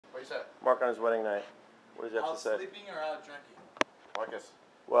say? Mark on his wedding night. What does he have to say? Out sleeping or out drinking? Marcus.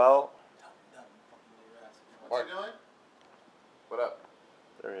 Well. Mark. What up?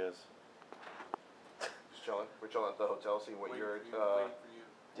 There he is. Just chilling. We're chilling at the hotel, seeing what your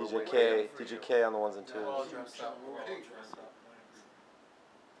DJ K on the ones and twos. We're all dressed up. We're all dressed up.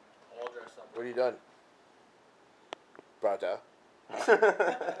 All dressed up. What are you done? Brother.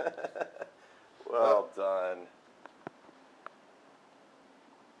 Well done.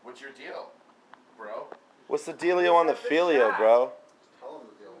 What's your deal, bro? What's the dealio on the filio, bro? Tell him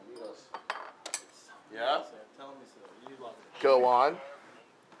the deal. Meet us. Yeah? Tell me so. You love it. Go on.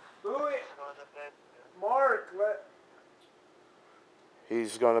 Mark,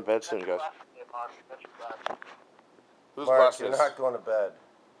 He's going to bed soon, guys. Who's Mark, glasses? you're not going to bed.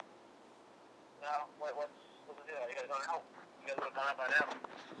 No, what's the deal? You guys going out? You guys would have gone out by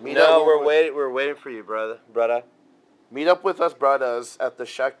now. No, we're waiting for you, brother. Meet up with us, brothers, at the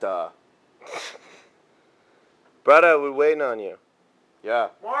Shekta. Brother, we're waiting on you. Yeah.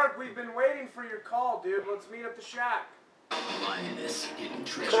 Mark, we've been waiting for your call, dude. Let's meet at the shack. Come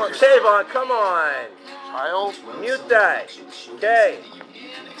on, Tavon, come on. Child. Mute that. Okay.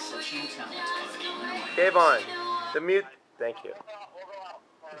 Tavon, the mute. Thank you. We'll go out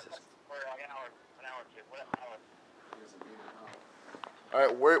for like an hour or two. Whatever. All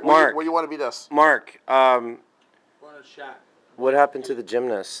right, where Mark. do you want to meet us? Mark, We're in a shack. what happened to the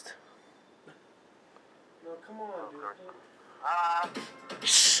gymnast? No, come on,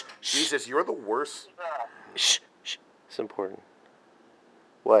 dude. Jesus, you're the worst. Shh. It's important.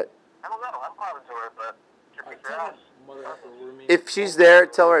 What? I don't know. I'm calling to her, but your picture house. If she's there,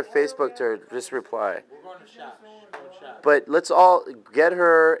 tell her I Facebooked her. Just reply. We're going to shack. But let's all get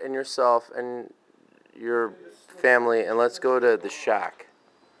her and yourself and your family, and let's go to the shack.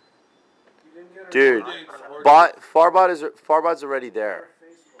 Dude, Farbot's already there.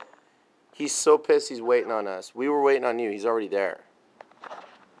 He's so pissed he's waiting on us. We were waiting on you. He's already there.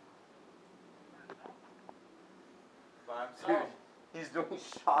 Dude, he's doing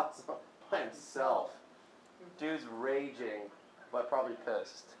shots by himself. Dude's raging, but probably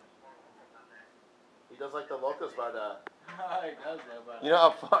pissed. He does like the locals, but You know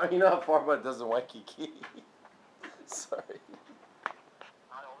how Farbot does the wanky key. Sorry.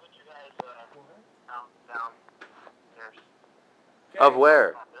 I'll meet you guys downstairs. Of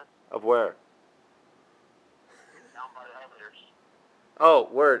where? Of where? Down by the elevators. Oh,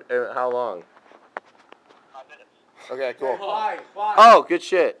 word. How long? 5 minutes. okay, cool. Bye. Oh, good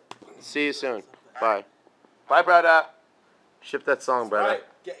shit. See you soon. Bye. Bye, brother. Ship that song, brother. Right.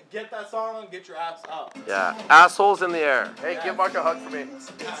 Get that song and get your ass up. Yeah. Assholes in the air. Hey, give Mark a hug for me. These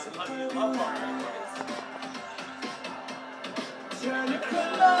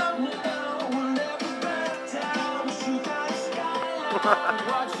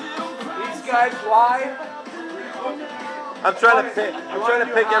guys live. I'm trying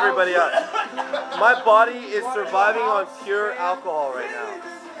to pick everybody up. My body is surviving on pure alcohol right now.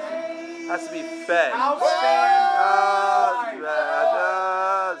 Has to be fed. House band.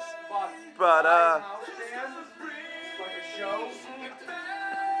 Brother. House band. Like a show.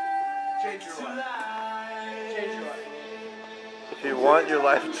 Change your life. Change your life. If you want your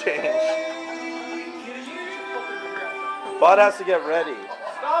life changed, Bud has to get ready.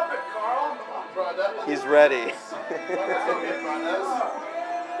 Stop it, Carl. He's ready.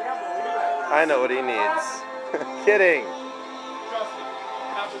 I know what he needs. Kidding.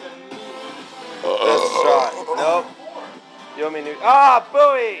 This shot. Nope. You owe me new. Ah,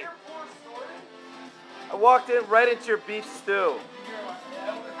 Bowie! I walked in right into your beef stew. Dude,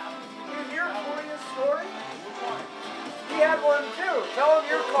 you're telling a story? He had one too. Tell him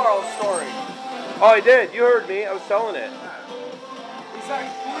your Carl's story. Oh, I did. You heard me. I was telling it. He's like,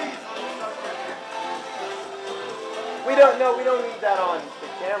 please. We don't need that on the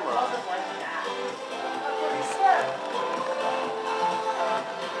camera. That's what he said.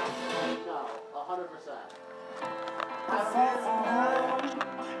 No, 100%.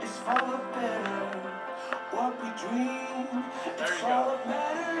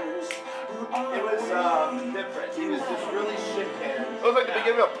 It was different. He was just really shit canned. It was like the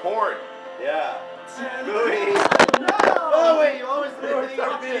beginning of porn. Yeah. Bowie. No! Bowie, you always ruining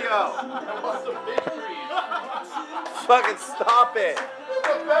our video. I want some pastries. Fucking stop it.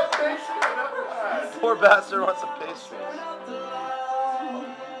 The best pastry I've ever had. Poor bastard wants some pastries.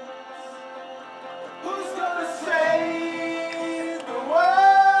 Who's gonna save the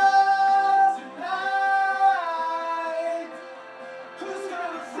world tonight? Who's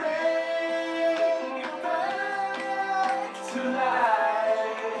gonna bring you back to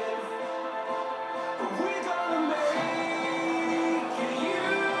life? We're gonna make it, you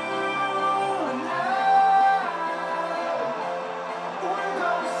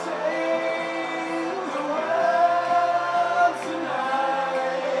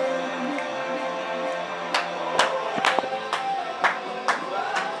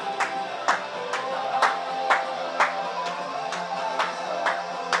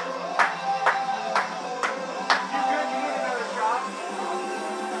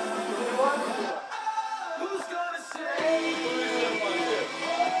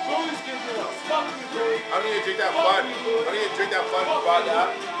I need to drink that fun. I need to drink that fun. You brought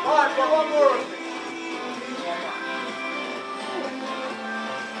that. Come on, go one more with me.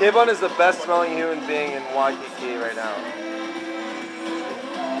 Kayvon is the best smelling human being in Waikiki right now.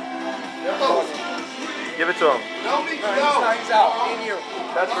 Give it to him. No, me go. He's out. Me and you.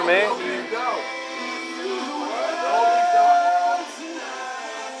 That's for me. No, me go.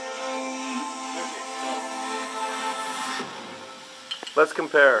 Let's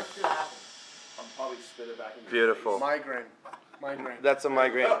compare. I'm probably spit it back in your Beautiful. Migraine. Migraine. That's a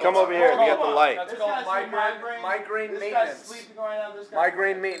migraine. Come over here. We got the light. That's called migraine maintenance.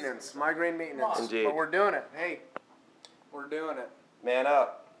 Migraine maintenance. Migraine maintenance. Indeed. But we're doing it. Hey, we're doing it. Man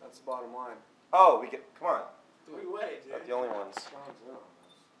up. That's the bottom line. Oh, we get. Come on. Dude. Not the only ones.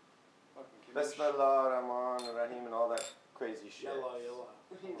 Bismillahirrahmanirrahim and all that crazy shit.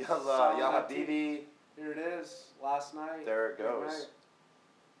 Yalla, ya habibi. Here it is. Last night. There it Good goes. night.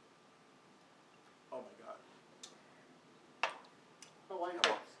 Oh my god. I like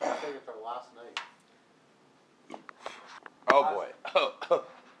it. I think it's our last night. Oh boy. Oh.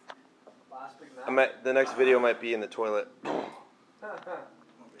 Last big night. The next video might be in the toilet.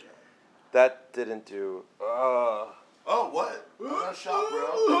 That didn't do. Oh, what? I'm not shot,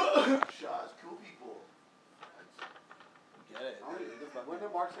 bro. Shots, cool people. Get it. When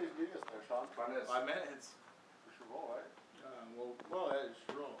did Mark say meet us there, Sean? 5 minutes. We should roll, right? Well, yeah, you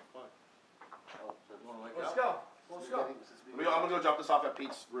should roll. Fuck. Oh, you wanna wake Let's up? go. Let's go. I'm gonna go drop this off at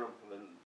Pete's room and then